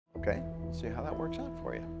Okay, we'll see how that works out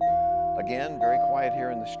for you. Again, very quiet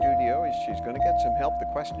here in the studio. She's going to get some help. The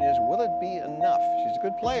question is, will it be enough? She's a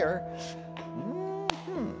good player.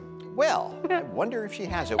 Well, I wonder if she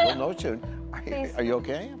has it. We'll know soon. Are you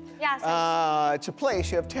okay? Yes. It's a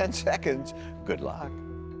place. You have 10 seconds. Good luck.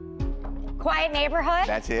 Quiet neighborhood.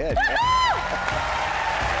 That's it.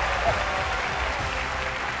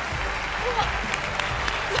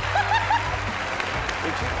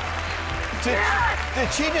 Did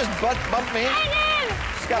she just bump me? I did.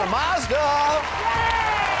 She's got a Mazda.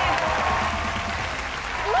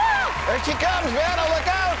 There she comes, Vanna. Look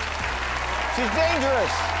out. She's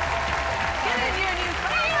dangerous.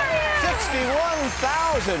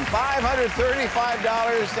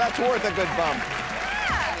 $61,535. That's worth a good bump.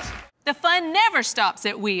 The fun never stops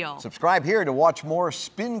at Wheel. Subscribe here to watch more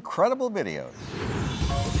Spin-credible videos.